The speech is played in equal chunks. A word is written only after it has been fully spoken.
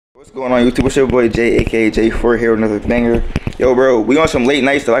What's going on YouTube? It's your boy Jay, aka J4 here with another banger. Yo bro, we on some late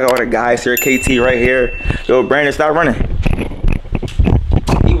nights. So I got all the guys here, KT right here. Yo Brandon, stop running.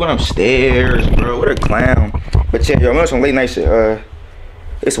 He went upstairs, bro. What a clown. But yeah, yo, we on some late night shit.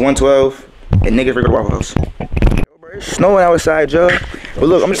 It's 1:12 and niggas ready to Waffle House. Yo bro, it's snowing outside, y'all. But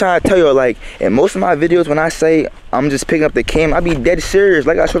look, I'm trying to tell y'all, like, in most of my videos when I say I'm just picking up the cam, I be dead serious.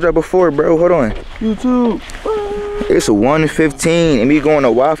 Like I showed y'all before, bro. Hold on. YouTube. It's 1:15 and we going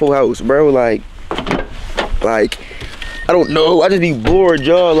to Waffle House, bro. Like, I don't know. I just be bored,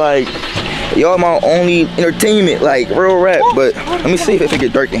 y'all. Like, y'all my only entertainment, like real rap. But let me see if it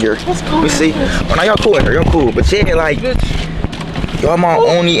get dark in here. Let me see. Oh, now y'all cool in here. Y'all cool. But yeah, like, y'all my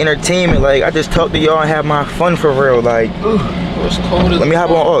only entertainment. Like, I just talk to y'all and have my fun for real. Like, let me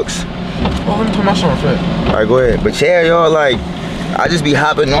hop on aux. Oh, let me turn my shower fit. All right, go ahead. But yeah, y'all, like, I just be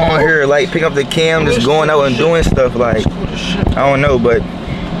hopping on here, like picking up the cam, just going out and doing stuff. Like, I don't know, but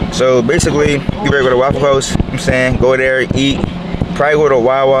so basically, we ready to go to Waffle House. I'm saying, go there, eat, probably go to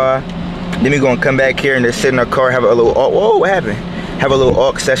Wawa. Then we gonna come back here and just sit in our car, have a little. Whoa, what happened? Have a little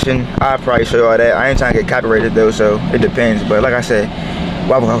aux session. I'll probably show y'all that. I ain't trying to get copyrighted though, so it depends. But like I said,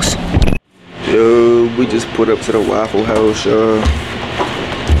 Waffle House. Yo, we just put up to the Waffle House, y'all.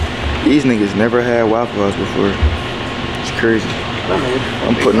 These niggas never had Waffle House before. It's crazy.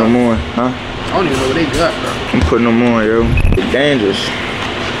 I'm putting them on, huh? I don't even know what they got, bro. I'm putting them on, yo. It's dangerous.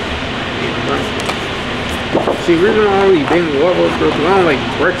 See, the reason I don't really bang Waffle House, bro, because I don't like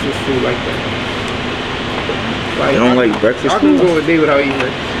breakfast food like that. Like, you don't like breakfast food? I can go a day without eating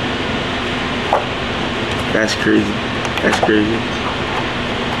breakfast. That's crazy. That's crazy.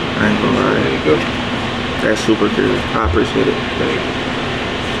 I ain't gonna lie. There you go. That's super crazy. I appreciate it. There you go.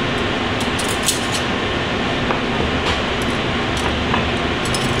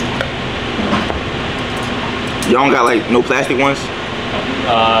 Y'all don't got like no plastic ones?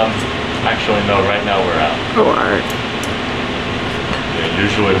 Actually no, right now we're out. Oh, alright. Yeah,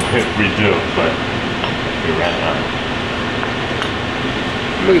 usually we do, but we ran out.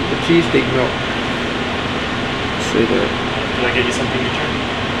 Look at the cheesesteak milk. Say that. Can I get you something to drink?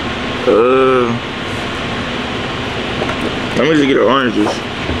 Let me just get an orange juice.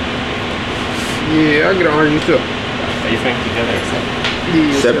 Yeah, I get an orange juice too. Are you thinking together or separate?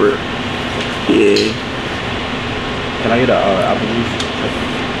 Yeah, Separate. Yeah. Can I get a apple juice?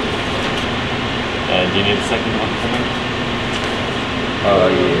 And do you need a second one for me?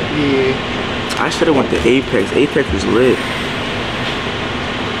 Yeah. Yeah. I should have went to Apex. Apex was lit.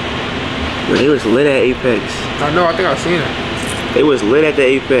 They was lit at Apex. I know, I think I've seen it. They was lit at the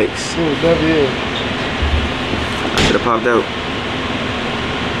Apex. Oh, yeah. I should have popped out.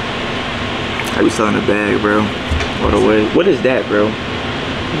 I be selling a bag, bro. All the way. What is that, bro?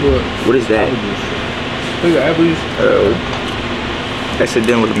 What? What is that? Look at apple juice. That shit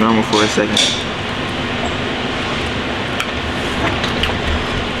didn't look normal for a second.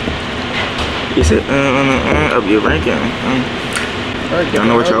 You said, up your ranking. Y'all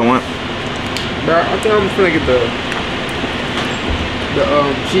know what y'all want? Bro, I think I'm gonna get the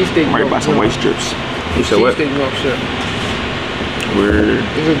cheesesteak milk. Might buy some white strips. You said what? Cheesesteak milk shit. Word.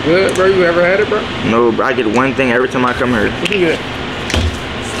 Is it good, bro? You ever had it, bro? No, bro. I get one thing every time I come here. What you get?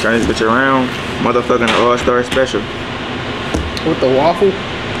 Turn this bitch around. Motherfucking All-Star Special. With the waffle?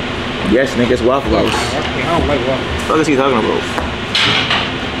 Yes, nigga, it's Waffle House. I don't like waffle. What is he talking about?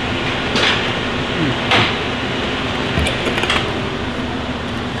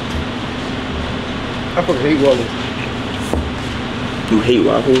 I fucking hate waffles. You hate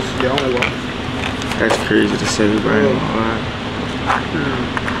waffles? Yeah, I don't like waffles. That's crazy to say, bro.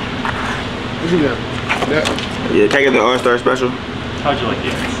 What you got? That? Yeah, can I get the All-Star Special? How'd you like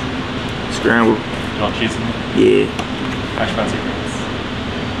yours? Scramble. You want cheese in it? Yeah. Hash browns or grits?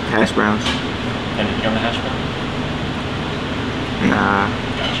 Hash browns. Anything on the hash brown? Nah.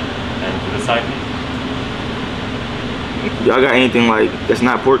 Gotcha. And for the side meat? Y'all got anything like that's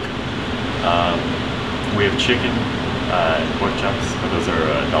not pork? We have chicken and pork chops, but those are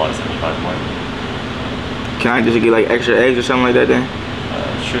 $1.75 more. Can I just get like extra eggs or something like that then?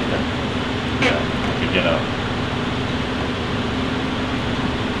 Sure thing. Yeah, you could get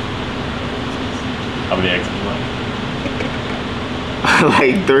how many eggs would you like?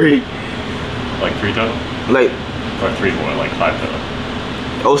 Like 3. Like 3 total? Like, or 3 more, like 5 total.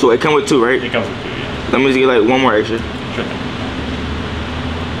 Oh, so it come with 2, right? It comes with 2, yeah. Let me just get like 1 more extra. Sure thing.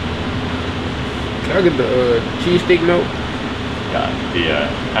 Can I get the cheesesteak milk? Got the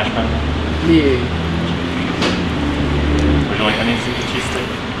hash brown? Yeah. Would you like onions in the cheesesteak?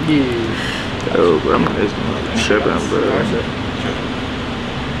 Yeah. Oh, bro, I'm tripping, bro. Sure.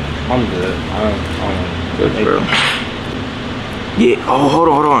 I'm good. I don't Good, bro. Yeah. Oh, hold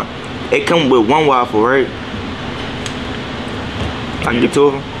on. It come with one waffle, right? I can get two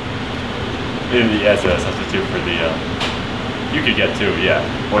of them. As a substitute for the. You could get two, yeah.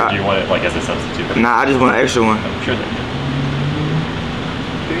 Or do you want it like as a substitute? Nah, I just want an extra one. I'm sure that.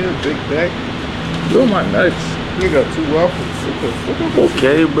 Damn, big back. Yo, my nuts. You got two waffles.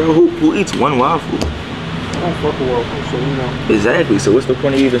 Okay, bro. Who eats one waffle? I don't fuck with waffles, so you know. Exactly. So what's the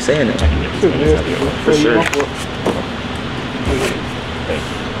point of you even saying that? For sure.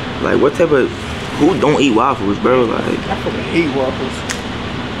 Like, what type of... Who don't eat waffles, bro? Like... I fucking hate waffles.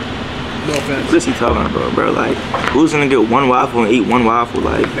 No offense. What is he talking about, bro? Like, who's gonna get one waffle and eat one waffle?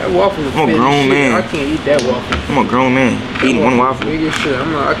 Like, that waffle is I'm a grown man. I can't eat that waffle. I'm a grown man eating one waffle. Big as shit.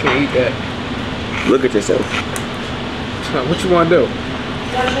 I can't eat that. Look at yourself. What you want to do?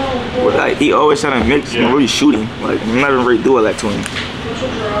 Well, like, he always trying to mix. I'm really shooting. Like, I'm not even really doing that to him.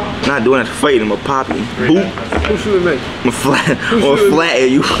 I'm not doing that to fight him. I'm popping. Boop. Who's shooting me? I'm gonna flatten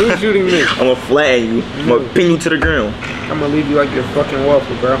you. Who's shooting me? I'm gonna flatten you. I'm gonna pin you to the ground. I'm gonna leave you like your fucking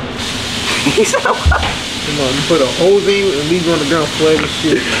waffle, bro. Come on, you put a hose in you and leave you on the ground flat as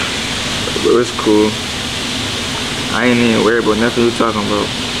shit. Bro, it's cool. I ain't even worried about nothing you're talking about.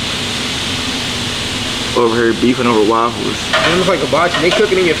 Over here beefing over waffles. It looks like hibachi. They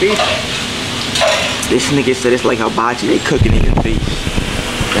cooking in your face. This nigga said it's like hibachi. They cooking in your face.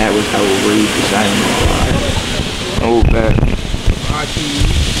 That was outrageous. I ain't gonna lie. Oh, bad. Hibachi.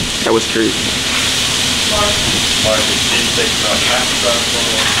 That was crazy.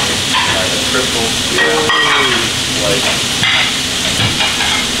 Triple. Like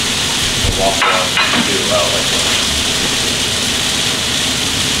wafflehouse too. I like that.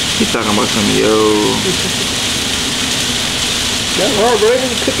 He's talking about some yo. That's hard, bro. They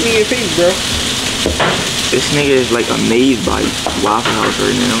cooking in your face, bro. This nigga is like amazed by Waffle House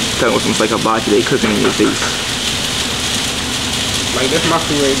right now. Talking about some like hibachi. They cooking in your face. Like that's my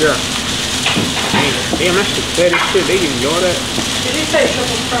food right there. Damn, that shit fat as shit. They didn't know that. Did you say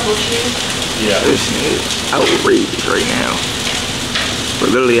triple crumble cheese? Yeah. This nigga is outrageous right now. We're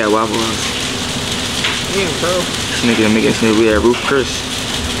literally at Waffle House. Damn, bro. This nigga making sense. We at Roof Chris.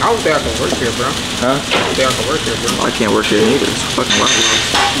 I don't think I can work here, bro. Huh? I don't think I can work here, bro. I can't work here either. It's fucking Waffle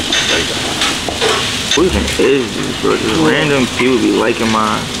House. Who even is this, bro? Just random people be liking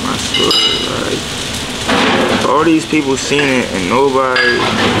my story. Like, all these people seen it and nobody.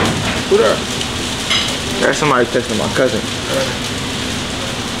 Who that? That's somebody texting my cousin.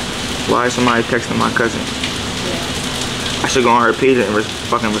 Why is somebody texting my cousin? I should go on her page and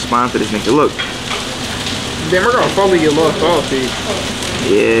fucking respond to this nigga. Look. Damn, we're gonna follow your lost follow page.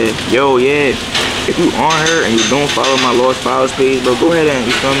 Yeah, yo, yeah. If you on her and you don't follow my lost files page, bro, go ahead and,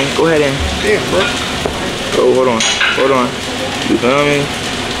 you feel me? Go ahead and. Damn, bro. Oh, hold on. You feel me?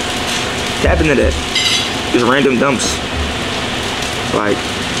 Tap into that. Just random dumps. Like,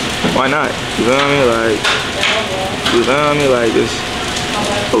 why not? You feel me? Like, you feel me? Like this.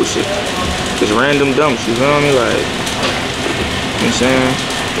 Oh shit. Just random dumps. You feel me? Like, you know what I'm saying?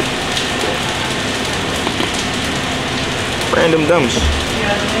 Random dumps.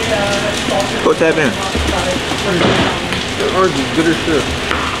 Go tap in. The orange is good as shit.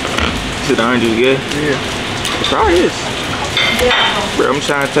 You said the orange is good? Yeah. It probably is. Bro, I'm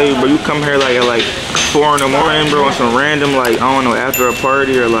trying to tell you, bro, you come here like at like 4 in the morning, bro, on some random, like, I don't know, after a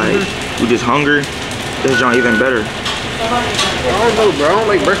party or like, you just hungry. This joint even better. I don't know, bro. I don't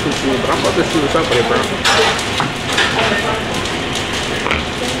like breakfast food, but I'm about to see what's up with it, bro.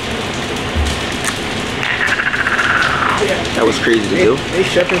 That was crazy to do. They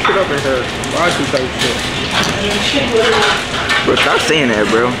chefing shit up in her barbecue type shit. Bro, stop saying that,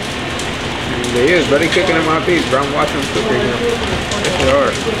 bro. They is, but they cooking in my face, bro. I'm watching them cook right now. That shit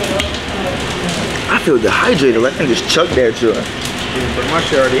hard. I feel dehydrated. Let them just chuck that shit. Yeah, but my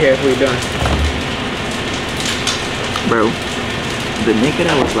shit already halfway done. Bro, the nigga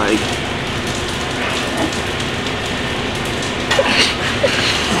that was like,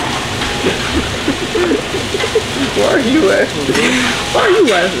 why are you laughing, bro? Why are you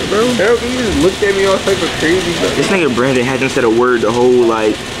laughing, bro? Hell, you just looked at me all type of crazy stuff. this nigga Brandon hasn't said a word the whole,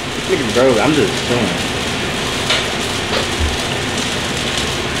 like, Nigga, bro, I'm just saying.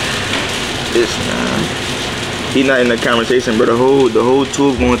 this, nah. He not in the conversation, bro. The whole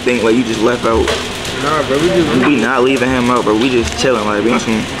tube gonna think like you just left out. Nah, bro, We not leaving him out, bro. We just chilling, like, we on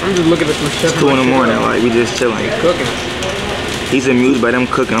some I'm just looking at some chef. 2 in the morning, like, we just chilling. Cooking. He's amused by them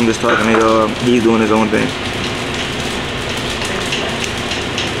cooking. I'm just talking to y'all. He's doing his own thing.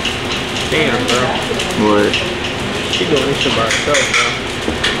 Damn, bro. What? She doing this shit by herself, bro.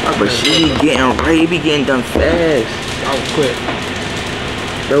 But she be getting right. He be getting done fast. I would quit.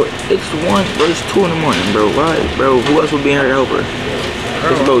 Bro, it's 2 in the morning, bro. Why, bro? Who else would be in here to help her?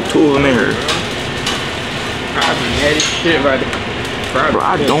 There's about 2 of them in here. I've been mad as shit about it. Bro,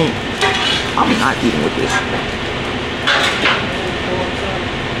 I'm not eating with this.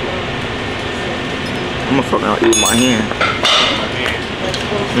 I'm gonna fucking eat with my hand.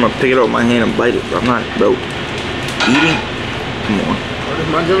 I'm gonna pick it up with my hand and bite it, bro. I'm not, bro. Eating? Come on. Oh,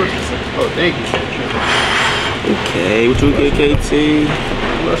 this my dinner? Oh, thank you. Okay, what you get, KT?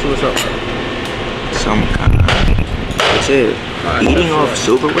 What's up, bro? Some kind of. That's it. Eating off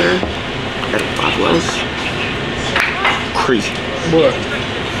silverware at a wafflehouse? Crazy. What?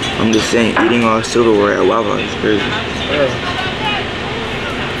 I'm just saying, eating off silverware at wafflehouse is crazy.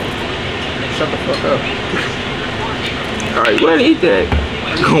 Shut the fuck up. Alright, go ahead and eat that.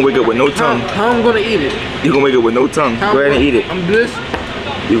 You're gonna wake up with no tongue. How I'm gonna eat it? You're gonna wake up with no tongue. Go ahead and eat it. I'm this.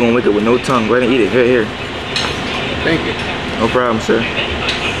 You're gonna wake up with no tongue. Go ahead and eat it. Here. Thank you. No problem, sir.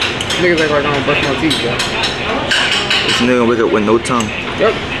 Niggas act like I don't brush my teeth, yo. This nigga wake up with no tongue.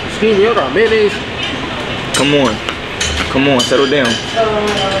 Yep. Excuse me, y'all got mayonnaise. Come on, settle down.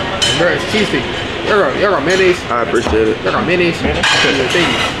 Bro, it's cheese stick. Y'all got mayonnaise. I appreciate it. Y'all got mayonnaise. Thank you.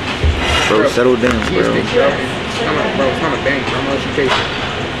 Bro, settle down, Cheese bro. stick, bro. It's not a bank, bro. I'm not education.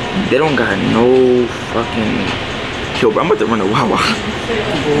 They don't got no fucking. Yo, bro, I'm about to run a Wawa.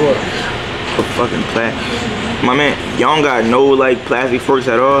 For what? For fucking plastic. My man, y'all don't got no like plastic forks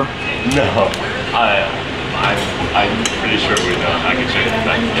at all? No. I'm pretty sure we don't. I can check it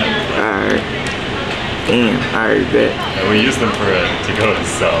back again. Alright. Damn, alright, bet. And we use them for to go and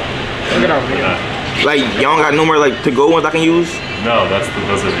sell. Look it out, man. Like, y'all don't got no more like to go ones I can use? No, those are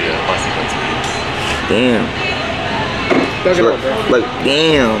the plastic ones we use. Damn. Look it out, bro. Like,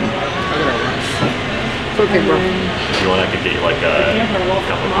 damn. Look it out, bro. It's okay, bro. If you want, I could get you like a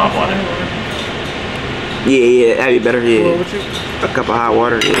cup of hot water. Yeah, that'd be better, yeah. Well, what you? A cup of hot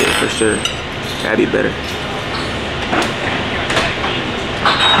water, yeah, for sure. That'd be better.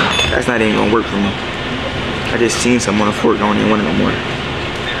 That's not even gonna work for me. I just seen some on a fork, I don't even want it no more.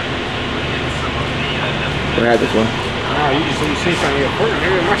 What happened this one? Nah, you see something in your fork,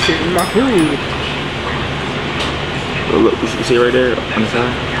 nigga. My shit is my food. Oh, look, you see it right there on the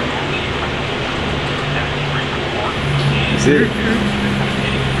side? You see it?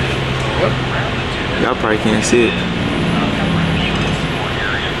 Yep. Y'all probably can't see it.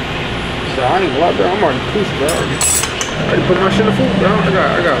 So I ain't gonna lie, bro. I'm already pushed, bro. I already put my shit in the food, bro. I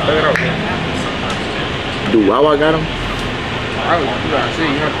got thug it out, bro. Do Wawa got him? You gotta see.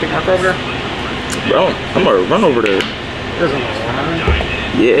 You have to take my car over there? Bro, I'm gonna run over there. There's a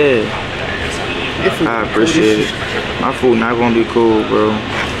Yeah. I appreciate it. My food not gonna be cool, bro.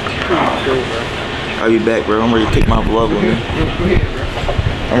 I'll be back, bro. I'm ready to take my vlog with me.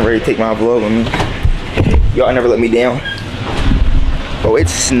 I'm ready to take my vlog with me. Y'all never let me down. Bro,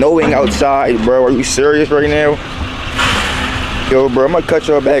 it's snowing outside, bro. Are you serious right now? Yo, bro, I'm gonna cut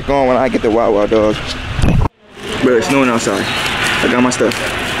y'all back on when I get the Wawa, dog. Bro, it's snowing outside. I got my stuff.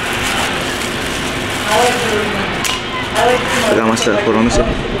 I got my stuff. Hold on a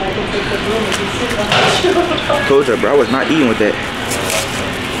second. Told you, bro, I was not eating with that.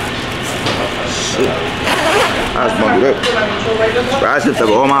 Shit. I was bundled up. Bro, I zipped up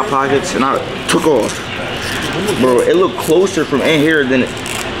all my pockets and I took off. Bro, it looked closer from in here than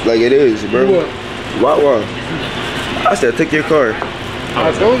like it is, bro. What? I said, take your car.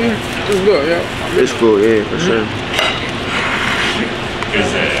 I told you. It's good, yeah. It's cool, yeah, for sure.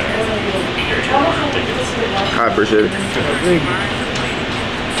 I appreciate it. Thank you.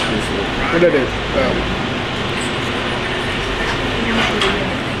 What that is?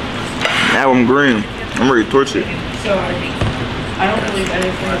 Now I'm green. I'm ready to torch it. So, I don't believe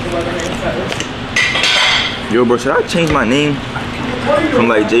anything that the weatherman says. Yo, bro, should I change my name from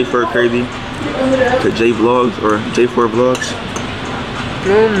like J4 Crazy to J Vlogs or J4 Vlogs?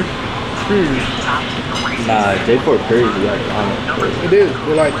 Nah, J4 crazy, like, It is,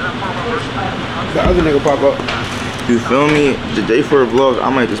 but like, the other nigga pop up. You feel me? The J4 Vlogs, I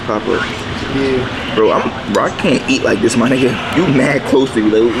might just pop up. Yeah. Bro, I can't eat like this, my nigga. You mad close to me.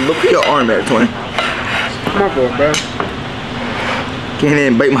 Like, look at your arm at, twin. My fault, bro. Can't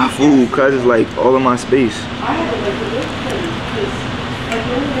even bite my food cause it's like all in my space.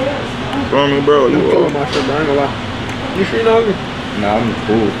 Feel me, bro? I'm killing my shit, bro. I ain't gonna lie. You sure you know me? nah, I'm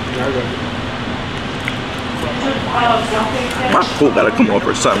cool. Yeah, I got you. My foot gotta come off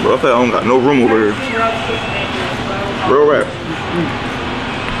or something, bro. I feel like I don't got no room over here. Real rap.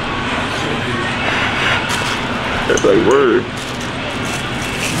 That's like word.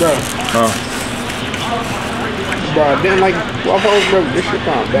 Bro. Huh? Bro, then like wafflehouse, bro, this shit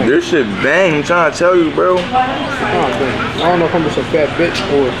kinda bang. This shit bang. I'm trying to tell you, bro. Kinda bang. I don't know if I'm just a fat bitch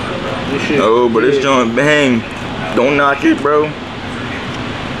or this shit. No, but this joint bang. Don't knock it, bro.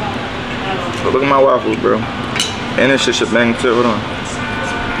 But look at my waffles, bro. And this shit should bang too. Hold on.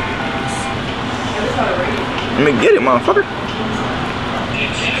 Let me get it, motherfucker.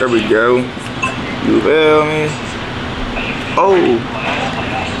 There we go. You feel me? Oh.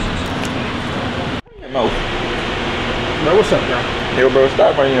 Mouth. Bro, what's up, bro? Yo, bro,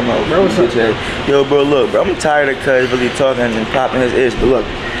 stop running your mouth. Bro, what's up? Yo, bro, look, bro, I'm tired of cuz really talking and popping his ears, but look,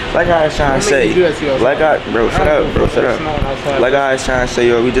 like I was trying to say, bro, shut up, bro, shut up. Like I was trying to say,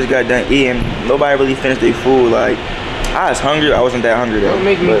 yo, we just got done eating. Nobody really finished their food. Like, I was hungry. I wasn't that hungry though. Don't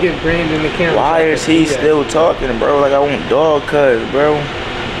make me get Brandon in the camera. Why is he still talking, bro? Like, I want dog cuz, bro.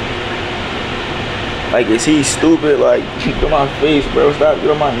 Like, is he stupid? Like, get on my face, bro. Stop, get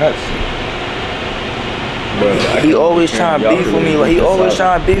on my nuts. Bro, He always trying to beef with me. Like, he always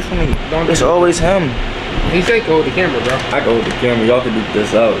trying to beef with me. It's always him. He said go hold the camera, bro. I can hold the camera. Y'all can do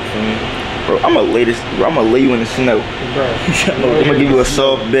this out. Feel me? Bro, I'm gonna lay this. Bro, I'm gonna lay you in the snow. Bro. I'm gonna give you a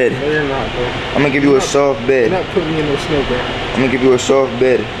soft bed. No, you're not, bro. I'm gonna give you a soft You're bed. not putting me in no snow, bro. I'm gonna give you a soft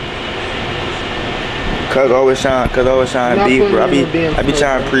bed. Cuz always trying to beef, bro. I be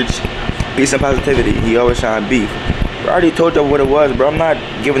trying to preach peace and positivity. He always trying to beef. Bro, I already told y'all what it was, bro. I'm not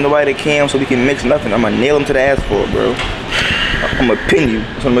giving nobody the cam so we can mix nothing. I'm gonna nail him to the asphalt, bro. I'm gonna pin you.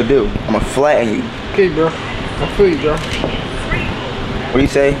 That's what I'm gonna do. I'm gonna flatten you. Okay, bro. I feel you, bro. What do you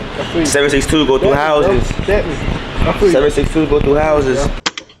say? 762 go through houses. 762 go through houses.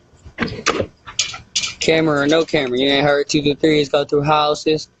 Camera or no camera, you ain't heard 2 to 3s go through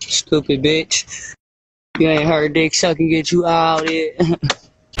houses. Stupid bitch. You ain't heard dick sucking get you out here.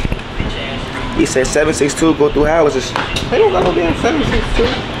 He said 762 go through houses. They don't got no damn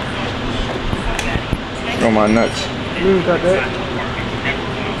 762. On my nuts. You ain't got that.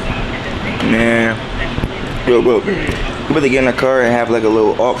 Man. Yo, bro. We better get in the car and have like a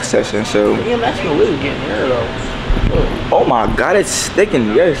little aux session, so. Damn, that's no way to get in there, though. Oh my god, it's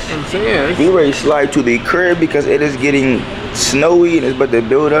sticking, yes. I'm saying. We ready to slide to the crib because it is getting snowy and it's about to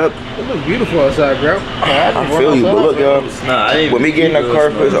build up. It looks beautiful outside, bro. I feel you, but look, y'all. Nah, When we get in the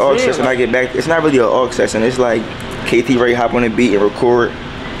car for this aux session, I get back. It's not really an aux session. It's like KT ready hop on the beat and record.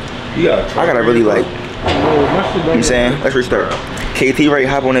 Yeah. I gotta really like. You know what I'm saying? Let's restart. KT ready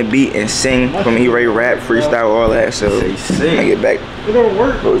hop on the beat and sing from he ready rap, freestyle, all that. So I get back. It don't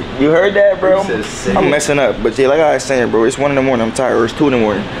work. Bro, you heard that, bro? I'm messing up. But yeah, like I was saying, bro, it's 1 in the morning. I'm tired. Or it's 2 in the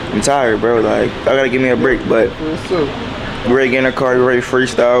morning. I'm tired, bro. Like, I gotta give me a break. But we ready to get in the car. We ready to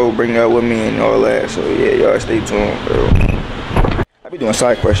freestyle, bring it up with me and all that. So yeah, y'all stay tuned, bro. I be doing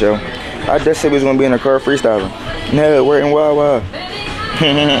side quests, yo. I just said we was gonna be in the car freestyling. No, we're in Wild.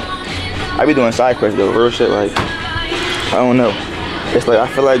 I be doing side quests though, real shit. Like, I don't know. It's like I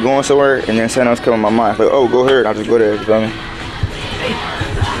feel like going somewhere and then something else come in my mind. It's like, oh, go here, and I'll just go there. You feel me?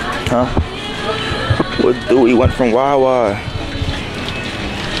 Huh? What do we went from Wawa?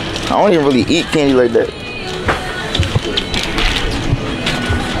 I don't even really eat candy like that.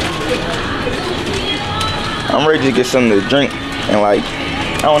 I'm ready to get something to drink and like,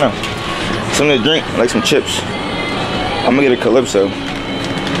 I don't know, something to drink, like some chips. I'm gonna get a Calypso.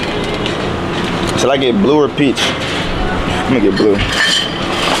 Should I get blue or peach? I'm gonna get blue.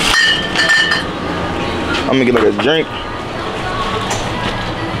 I'm gonna get like a drink.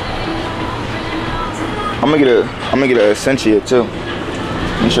 I'm gonna get a Essentia too.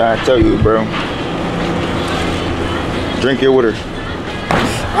 I'm trying to tell you, bro. Drink your water. You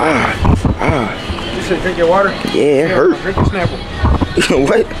said drink your water? Yeah, it hurt. Drink your Snapple.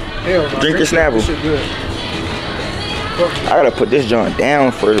 What? Hell no. Drink your Snapple. This shit good. I gotta put this joint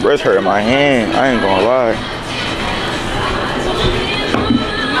down first, bro. It's hurting my hand. I ain't gonna lie.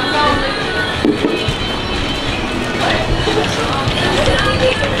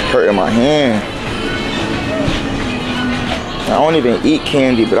 Hurting my hand. I don't even eat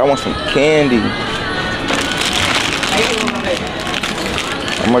candy, but I want some candy.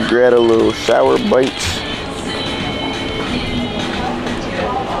 I'm gonna grab a little sour bites.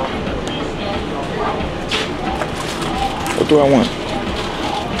 What do I want?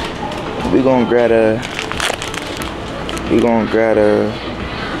 We gonna grab a.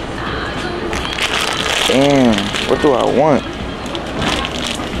 Damn, what do I want?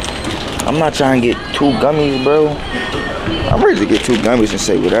 I'm not trying to get 2 gummies, bro. I'm ready to get 2 gummies and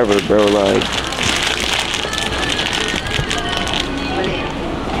say whatever, bro. Like,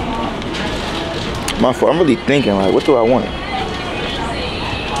 my fault. I'm really thinking, like, what do I want?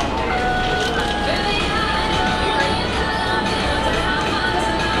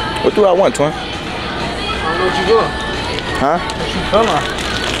 What do I want, twin? I don't What you doing? Huh? What you feeling?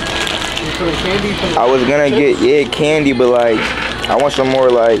 You feeling candy? I was gonna get candy, but like I want some more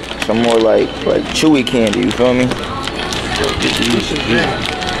like chewy candy. You feel me?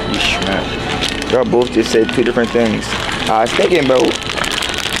 Y'all both just said two different things. I was thinking about.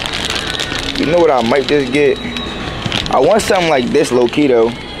 You know what I might just get? I want something like this low key though.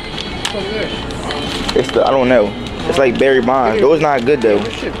 It's the I don't know. It's like berry bonds. Those not good though.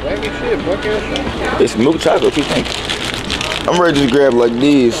 It's milk chocolate. What you think? I'm ready to just grab like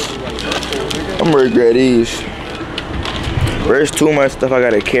these. I'm ready to grab these. There's too much stuff I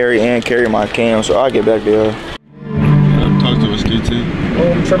gotta carry my cam, so I'll get back there. Talk to us, KT.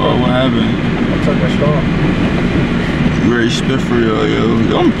 Oh, I'm tripping. Oh, what happened? I'm taking my straw. Ready to spit for y'all,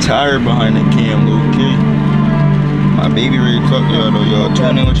 yo. I'm tired behind the cam, little kid. My baby ready to talk to y'all though, y'all.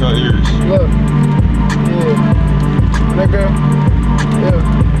 Tune in with y'all ears. Look. Yeah. Nigga. Yeah.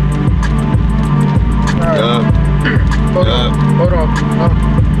 Alright. Hold on. Hold on.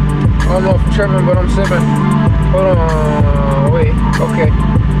 I don't know if I'm tripping, but I'm sipping. Hold on. Wait. Okay.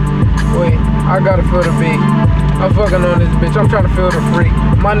 Wait. I gotta feel the beat. I'm fucking on this bitch. I'm trying to feel the freak.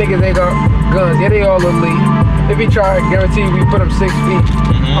 My niggas, they got guns. Yeah, they all elite. If he try, I guarantee we put him 6 feet.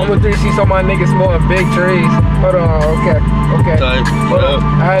 I'm with 3 seats on my niggas smoking big trees. Hold on, okay. Hold up.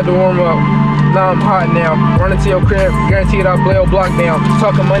 I had to warm up. Now I'm hot now. Running to your crib, guaranteed I'll blow your block down.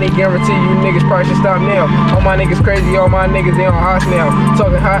 Talking money, guarantee you niggas probably should stop now. All my niggas crazy, all my niggas they on hot now.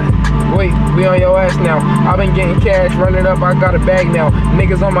 Talking hot, wait, we on your ass now. I been getting cash, running up, I got a bag now.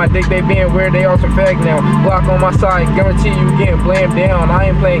 Niggas on my dick, they being weird, they on some fag now. Block on my side, guarantee you getting blamed down. I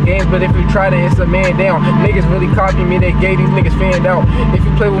ain't playing games, but if you try to, it's a man down. Niggas really copy me, they gay, these niggas fanned out. If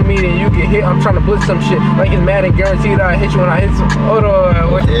you play with me, then you get hit. I'm trying to blitz some shit. Like it's mad and guaranteed I hit you when I hit some. Hold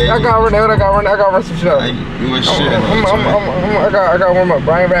on, wait. I gotta run some shit up. You was shit. I gotta warm up,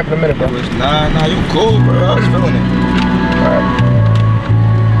 bro. I ain't rapping in a minute, bro. Nah, you cool, bro. I was feeling it. Alright.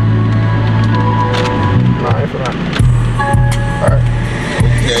 Nah, I ain't feeling it. Alright.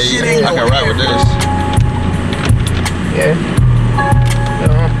 Yeah, I can rap with this. Yeah.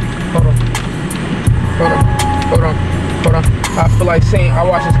 Hold on. I feel like saying I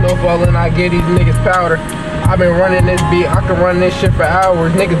watch the snowfall and I give these niggas powder. I been running this beat, I can run this shit for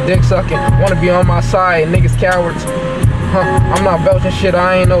hours. Niggas dick sucking, wanna be on my side, niggas cowards. I'm not vouching shit,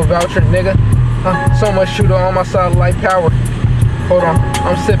 I ain't no voucher, nigga. So much shooter on my side like power. Hold on,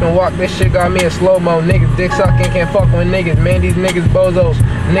 I'm sipping walk, this shit got me in slow-mo. Niggas dick sucking, can't fuck with niggas, man, these niggas bozos.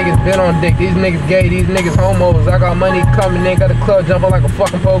 Niggas been on dick, these niggas gay, these niggas homos. I got money coming in, got a club jumping like a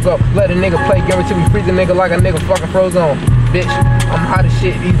fucking pogo. Let a nigga play, guarantee we freeze a nigga like a nigga fucking frozen. Bitch, I'm hot as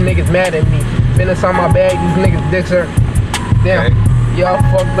shit, these niggas mad at me. Been inside my bag, these niggas dicks hurt. Damn, y'all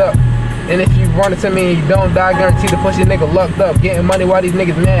fucked up. And if you run into me and you don't die, guarantee the pussy nigga lucked up. Getting money while these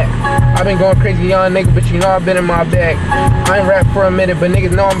niggas mad. I been going crazy young nigga, but you know I been in my bag. I ain't rap for a minute, but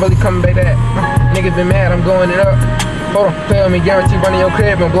niggas know I'm really coming back that. Niggas been mad, I'm going it up. Hold on, play on me, guarantee running your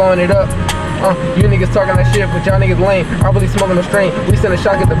crib and blowing it up. You niggas talking that shit, but y'all niggas lame. I really smoking no strain. We send a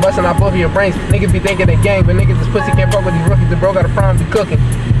shock at the bus and I blow for your brains. Niggas be thinking they gang, but niggas this pussy can't fuck with these rookies. The bro got a problem be cooking.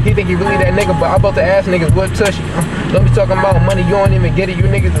 He think he really that nigga, but I about to ask niggas what tushy. Don't be talking about money, you don't even get it. You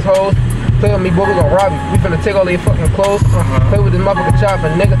niggas is hoes. Play with me, boy, we gon' rob you. We finna take all their fucking clothes. Play with this motherfucking chopper,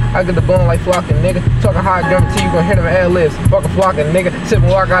 nigga. I get the bone like flocking, nigga. Talking high, guarantee you gon' hear them ad-libs. Fucking flocking, nigga. Sippin'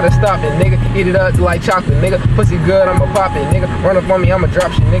 walk, gotta stop it, nigga. Eat it up like chocolate, nigga. Pussy good, I'ma pop it, nigga. Run up on me, I'ma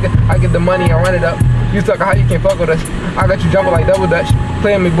drop shit, nigga. I get the money, I run it up. You talking how you can't fuck with us. I got you jumping like double dutch.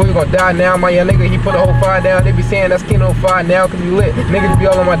 Play with me, boy, you gon' die now. My young nigga, he put a whole fire down. They be saying that's Kino 5 now, cause he lit. Niggas be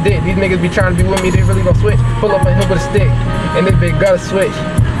all on my dick. These niggas be trying to be with me, they really gon' switch. Pull up and hit with a stick. And this bitch gotta switch.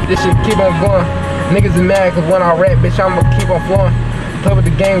 This shit keep on going. Niggas is mad cause when I rap, bitch, I'ma keep on flowing. Play with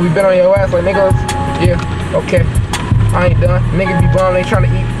the game, we been on your ass like niggas. Yeah, okay. I ain't done. Niggas be bum, they tryna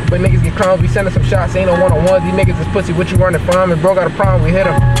eat, but niggas get crumbs. We sending some shots, ain't no one-on-ones. These niggas is pussy, what you running from? And bro got a problem, we hit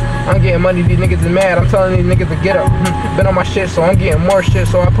him. I'm getting money, these niggas is mad. I'm telling these niggas to get up. Been on my shit, so I'm getting more shit,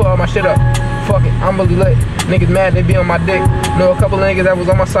 so I put all my shit up. Fuck it, I'm really lit. Niggas mad, they be on my dick. Know a couple of niggas that was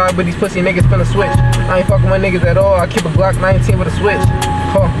on my side, but these pussy niggas finna switch. I ain't fucking with niggas at all. I keep a Glock 19 with a switch.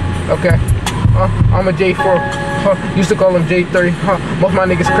 Okay. I'm a J4, used to call him J3, most my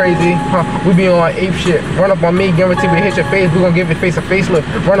niggas crazy, we be on ape shit, run up on me, guarantee we hit your face, we gon' give your face a facelift,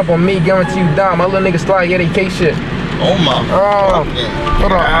 run up on me, guarantee you die, my little niggas slide, yeah, they K shit. Oh my God,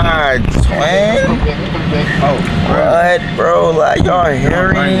 twin. Oh, what, bro, like, y'all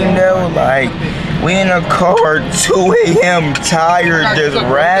hearing though, like, we in a car 2 a.m. tired, just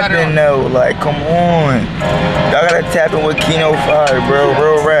rapping though, like, come on. Y'all gotta tap in with Kino 5, bro,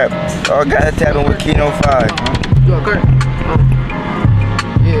 real rap. Y'all gotta tap in with Kino 5.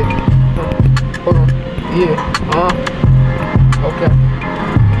 Yeah. Hold on. Yeah.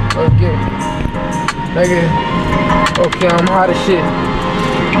 Nigga, okay, I'm hot as shit.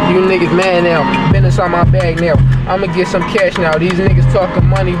 You niggas mad now. Business on my bag now. I'ma get some cash now. These niggas talking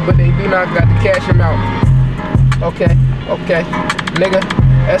money, but they do not got the cash amount. Okay, okay. Nigga,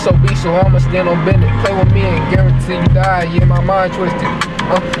 SOB, so I'ma stand on business. Play with me and guarantee you die. Yeah, my mind twisted.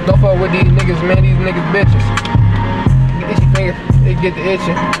 Don't fuck with these niggas, man. These niggas bitches. Itchy finger, it get the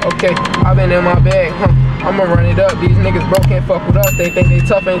itching. Okay, I been in my bag, I'ma run it up. These niggas broke, can't fuck with us. They think they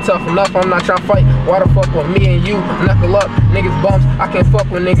tough, ain't tough enough. I'm not tryna fight. Why the fuck with me and you? Knuckle up, niggas bums. I can't fuck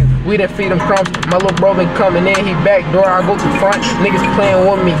with niggas. We didn't feed them crumbs. My little bro been coming in, he back door, I go to front. Niggas playing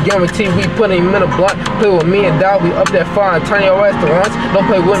with me, guarantee we put him in a blunt. Play with me and die, we up that fire and turn your ass to once. Don't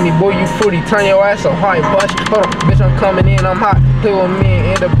play with me, boy, you fruity. Turn your ass so hard, bush. Hold on, bitch, I'm coming in, I'm hot. Play with me and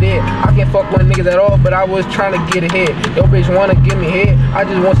end up dead. I can't fuck with niggas at all, but I was trying to get ahead. Yo, bitch wanna give me head, I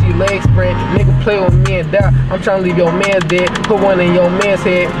just want to see legs spread. Nigga play with me and die. I'm trying to leave your man dead. Put one in your man's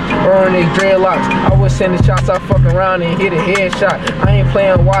head, earn his dreadlocks. I was sending shots, I fuck around and hit a headshot. I ain't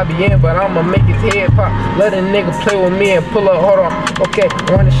playing YBN, but I'ma make his head pop. Let a nigga play with me and pull up, hold on. Okay,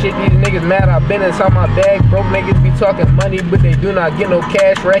 running shit, these niggas mad. I been inside my bag. Broke niggas be talking money, but they do not get no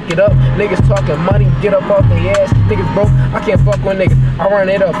cash. Rack it up, niggas talking money, get up off their ass. Niggas broke, I can't fuck with niggas. I run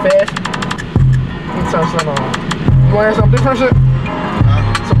it up fast. Let me turn something on. You wanna hear something different shit?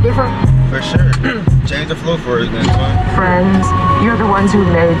 Something different? For sure. Change the flow for us next one. Friends, you're the ones who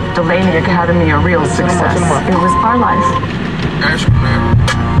made Delaney Academy a real success. It was our life.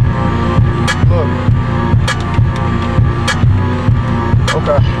 Look.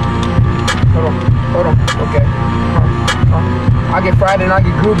 Okay. Hold on. Okay. I get fried and I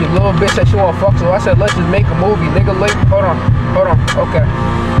get groovy. Little bitch said she wanna fuck, so I said let's just make a movie. Nigga, late. Hold on. Okay.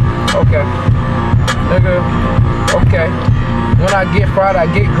 Nigga. Okay. When I get fried, I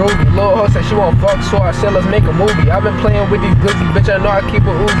get groovy. Lil' hoe said she won't fuck, so I said let's make a movie. I've been playing with these glizzy, bitch, I know I keep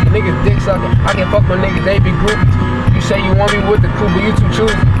it oozy. Niggas dick sucking, I can fuck with niggas, they be groupies. You say you want me with the crew, but you too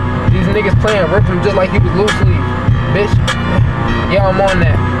choosy. These niggas playing, rip him just like he was loose leaf. Bitch, yeah, I'm on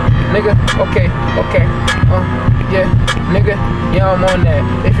that. Nigga, okay. Yeah, nigga, yeah, I'm on that.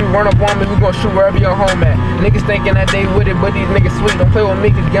 If you run up on me, we gon' shoot wherever your home at. Niggas thinking that they with it, but these niggas sweet. Don't play with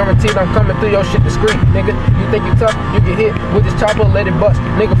me, cause guaranteed I'm coming through your shit discreet. Nigga, you think you tough, you get hit with this chopper, let it bust.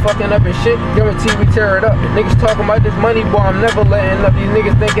 Nigga fucking up and shit, guaranteed we tear it up. Niggas talking about this money, boy, I'm never letting up. These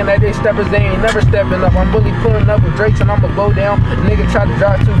niggas thinking that they steppers, they ain't never stepping up. I'm really pulling up with Drakes and I'ma blow down. Nigga tried to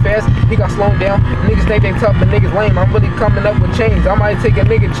drive too fast, he got slowed down. Niggas think they tough, but niggas lame. I'm really coming up with chains. I might take a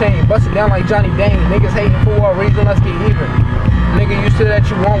nigga chain, bust it down like Johnny Dane. Niggas hating for a reason, let's get even. Nigga, you said that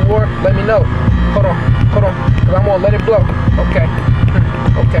you want war? Let me know. Hold on, cause I'm gonna let it blow. Okay.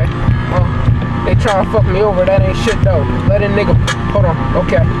 They tryna fuck me over, that ain't shit though. Let a nigga, hold on,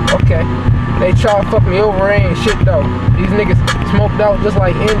 okay. They tryna fuck me over, it ain't shit though. These niggas smoked out just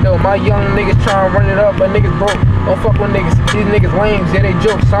like Endo. My young niggas tryna run it up, but niggas broke. Don't fuck with niggas, these niggas lames, yeah they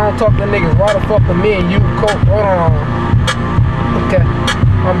jokes. I don't talk to niggas, why the fuck with me and you coke? Hold on. Okay.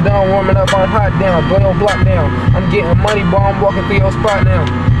 I'm done warming up, I'm hot down, blow your block down. I'm getting money, boy, I'm walking through your spot now.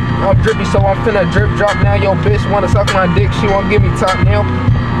 I'm drippy, so I'm finna drip drop now. Yo, bitch wanna suck my dick, she won't give me top now.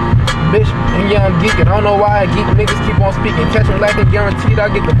 Bitch, and yeah, I'm geeking. I don't know why I geek, niggas keep on speaking. Catch me lacking, guaranteed I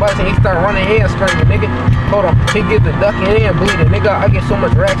get the bus and he start running hamstringing, nigga. Hold on, he get the ducking and bleeding. Nigga, I get so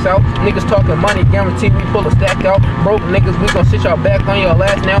much racks out. Niggas talking money, guaranteed we pull a stack out. Broke niggas, we gon' sit y'all back on your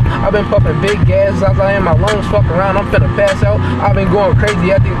ass now. I've been puffing big gas, as I in my lungs, fuck around, I'm finna pass out. I've been going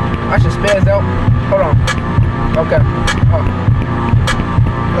crazy, I think I should spaz out. Hold on. Okay.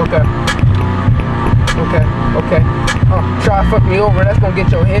 Try to fuck me over, that's gonna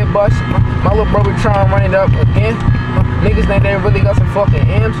get your head bust. My little brother trying to run it up again. Niggas think they really got some fucking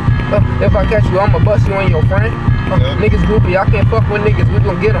M's. If I catch you, I'ma bust you and your friend. Niggas goofy, I can't fuck with niggas, we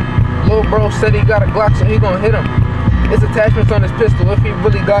gon' get him. Little bro said he got a Glock, so he gon' hit him. It's attachments on his pistol, if he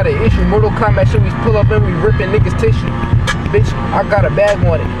really got an issue. Mortal Kombat shit, we pull up and we ripping niggas tissue. Bitch, I got a bag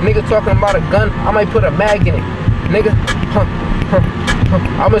on it. Nigga talking about a gun, I might put a mag in it. Nigga,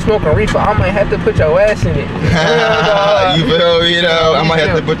 I've been smoking reefer, I might have to put your ass in it. You feel me, though? I might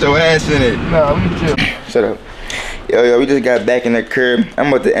have to put your ass in it. Nah, let me chill. Shut up. Yo, we just got back in the crib. I'm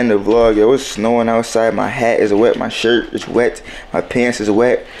about to end the vlog. Yo, it's snowing outside. My hat is wet. My shirt is wet. My pants is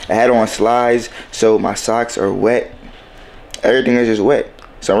wet. I had on slides, so my socks are wet. Everything is just wet.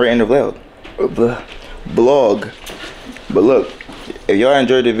 So I'm ready to end the vlog. But look, if y'all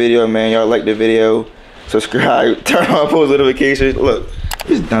enjoyed the video, man, y'all like the video, subscribe, turn on post notifications. Look,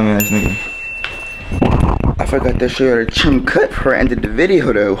 this dumbass nigga. I forgot to show you the trim cut before I ended the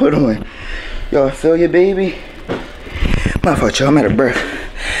video, though. Hold on. Y'all feel your baby? My fault, y'all. I'm out of breath.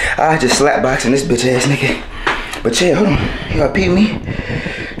 I just slap boxing this bitch ass nigga. But yeah, hold on. Y'all peep me?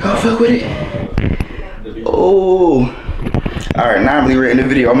 Y'all fuck with it? Oh. Alright, now I believe we're in the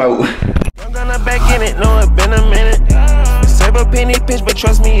video. I'm out. I'm gonna back in it, know it been a minute. Save a penny pinch, but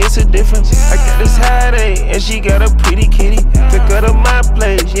trust me, it's a difference. I got this Heidi, and she got a pretty kitty. Took her to my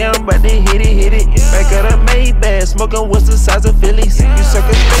place, yeah, I'm about to hit it. Back of the Maybach, smoking what's the size of Phillies. You suck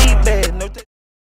a fade bass.